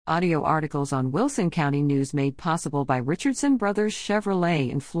Audio articles on Wilson County News made possible by Richardson Brothers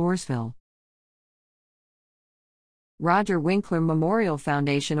Chevrolet in Floresville. Roger Winkler Memorial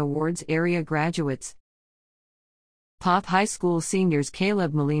Foundation awards area graduates. Poth High School seniors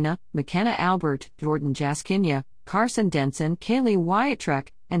Caleb Molina, McKenna Albert, Jordan Jaskinia, Carson Denson, Kaylee Wyattruck,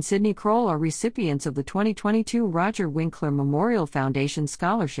 and Sydney Kroll are recipients of the 2022 Roger Winkler Memorial Foundation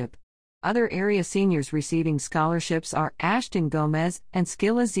Scholarship. Other area seniors receiving scholarships are Ashton Gomez and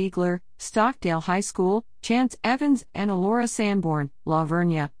Skilla Ziegler, Stockdale High School, Chance Evans and Alora Sanborn, La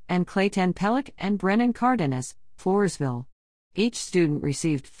Vernia, and Clayton Pellick and Brennan Cardenas, Floresville. Each student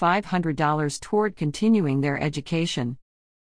received $500 toward continuing their education.